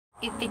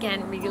It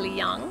began really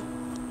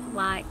young,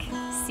 like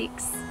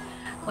 6,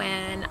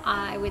 when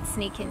I would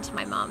sneak into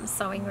my mum's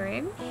sewing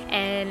room,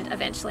 and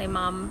eventually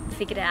mum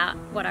figured out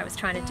what I was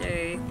trying to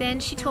do. Then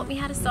she taught me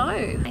how to sew.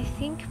 I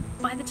think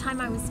by the time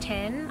I was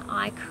 10,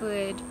 I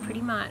could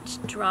pretty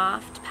much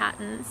draft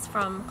patterns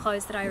from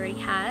clothes that I already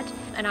had,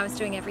 and I was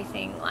doing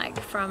everything like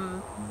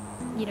from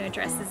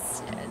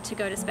dresses to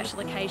go to special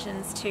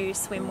occasions to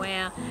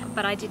swimwear,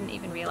 but I didn't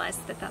even realize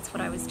that that's what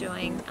I was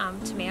doing.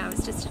 To me, I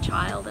was just a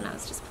child and I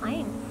was just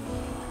playing.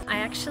 I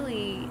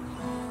actually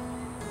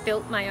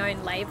built my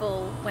own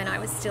label when I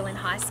was still in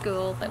high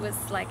school. That was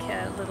like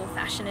a little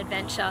fashion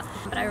adventure.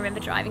 But I remember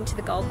driving to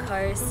the Gold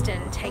Coast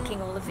and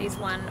taking all of these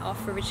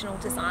one-off original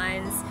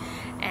designs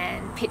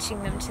and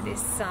pitching them to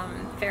this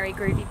very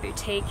groovy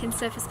boutique in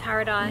Surfers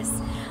Paradise.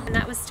 And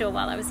that was still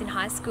while I was in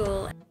high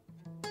school.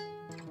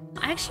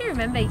 I actually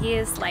remember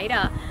years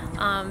later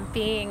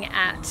being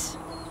at,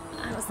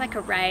 it was like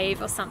a rave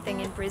or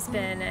something in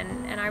Brisbane,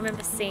 and I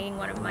remember seeing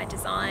one of my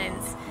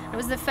designs. It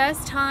was the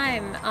first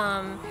time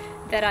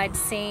that I'd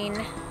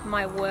seen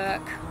my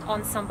work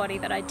on somebody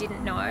that I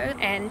didn't know,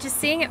 and just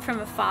seeing it from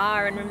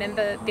afar, and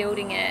remember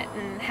building it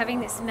and having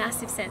this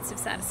massive sense of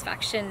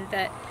satisfaction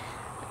that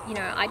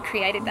I'd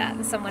created that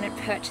and someone had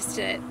purchased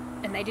it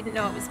and they didn't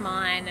know it was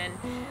mine. And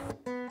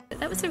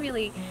that was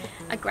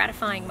a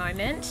gratifying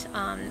moment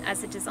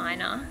as a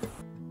designer.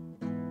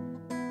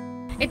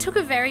 It took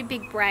a very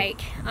big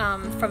break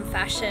from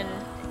fashion,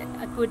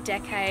 a good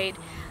decade,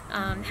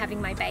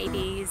 having my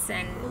babies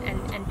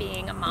and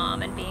being a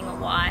mum and being a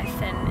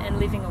wife and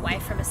living away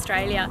from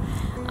Australia,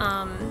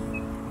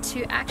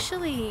 to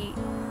actually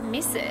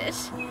miss it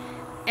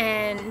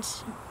and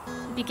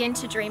begin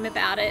to dream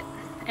about it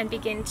and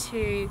begin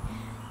to,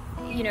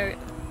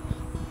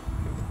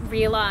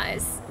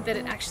 realise that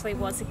it actually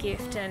was a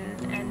gift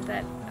and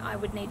that I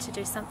would need to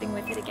do something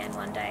with it again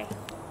one day.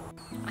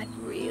 I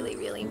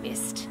really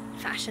missed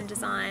fashion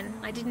design.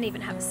 I didn't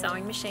even have a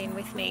sewing machine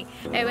with me.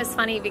 It was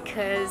funny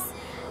because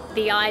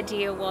the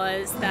idea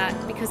was that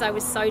because I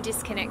was so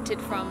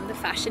disconnected from the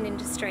fashion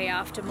industry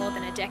after more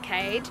than a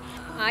decade,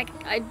 I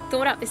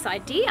thought up this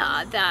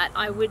idea that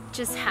I would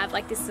just have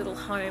like this little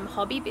home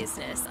hobby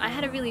business. I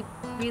had a really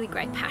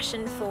great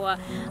passion for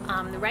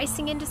the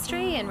racing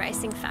industry and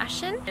racing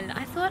fashion, and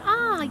I thought,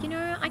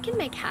 I can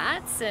make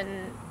hats,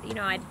 and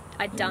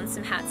I'd done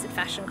some hats at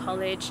fashion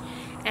college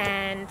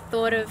and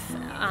thought of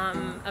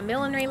a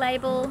millinery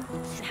label,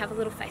 have a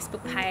little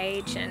Facebook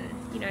page and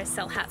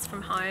sell hats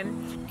from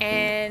home.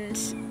 And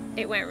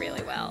it went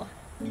really well.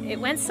 It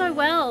went so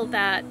well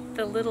that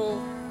the little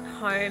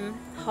home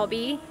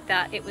hobby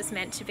that it was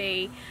meant to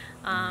be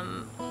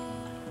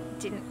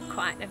didn't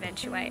quite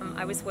eventuate.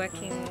 I was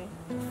working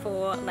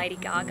for Lady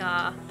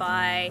Gaga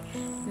by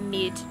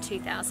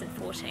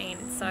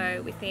mid-2014,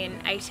 so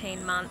within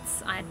 18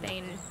 months I'd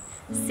been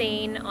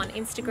seen on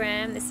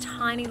Instagram, this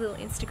tiny little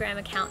Instagram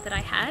account that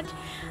I had,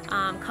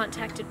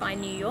 contacted by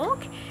New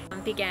York.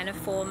 Began a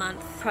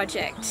 4-month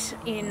project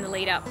in the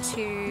lead up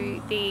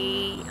to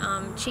the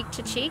Cheek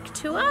to Cheek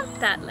tour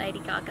that Lady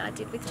Gaga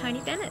did with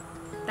Tony Bennett.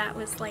 That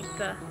was like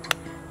the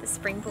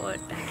springboard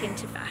back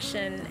into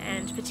fashion,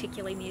 and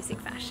particularly music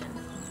fashion.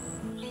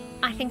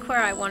 I think where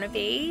I want to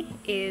be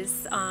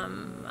is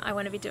I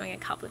want to be doing a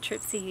couple of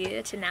trips a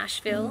year to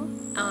Nashville,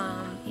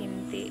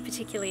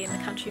 particularly in the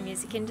country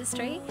music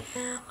industry.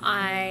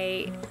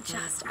 I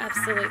just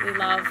absolutely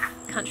love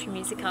country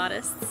music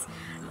artists.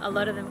 A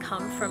lot of them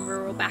come from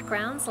rural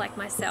backgrounds like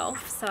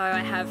myself, so I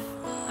have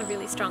a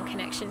really strong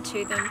connection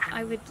to them.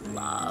 I would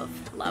love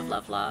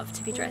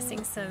to be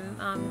dressing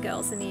some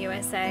girls in the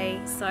USA,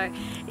 so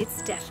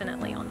it's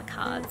definitely on the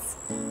cards.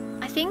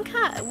 I think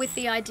with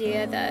the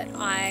idea that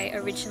I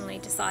originally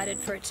decided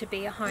for it to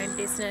be a home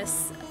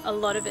business, a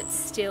lot of it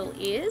still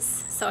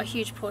is. So a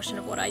huge portion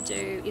of what I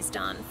do is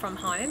done from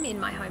home in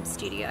my home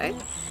studio.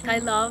 I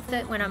love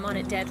that when I'm on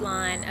a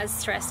deadline, as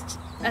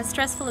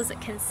stressful as it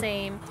can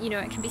seem,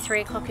 it can be 3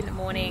 o'clock in the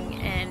morning,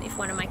 and if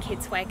one of my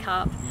kids wake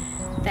up,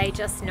 they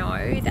just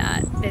know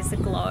that there's a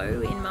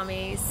glow in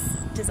Mummy's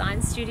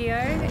design studio,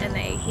 and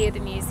they hear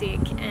the music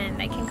and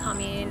they can come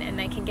in and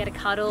they can get a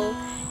cuddle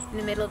in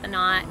the middle of the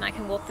night, and I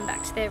can walk them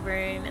back to their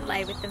room and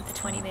lay with them for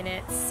 20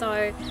 minutes.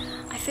 So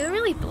I feel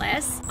really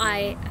blessed.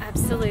 I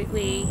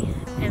absolutely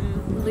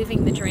am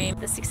living the dream,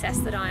 the success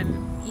that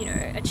I'm,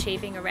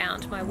 achieving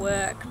around my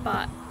work,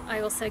 but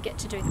I also get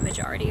to do the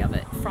majority of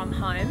it from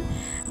home.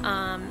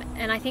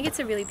 And I think it's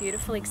a really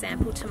beautiful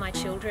example to my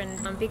children,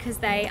 because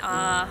they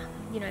are,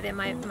 they're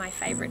my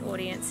favourite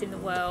audience in the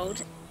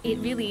world. It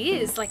really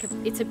is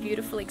it's a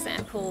beautiful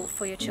example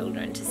for your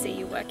children to see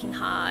you working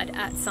hard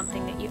at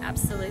something that you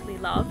absolutely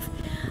love,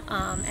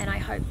 and I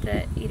hope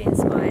that it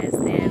inspires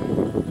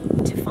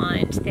them to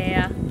find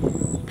their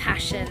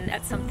passion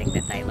at something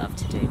that they love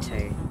to do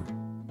too.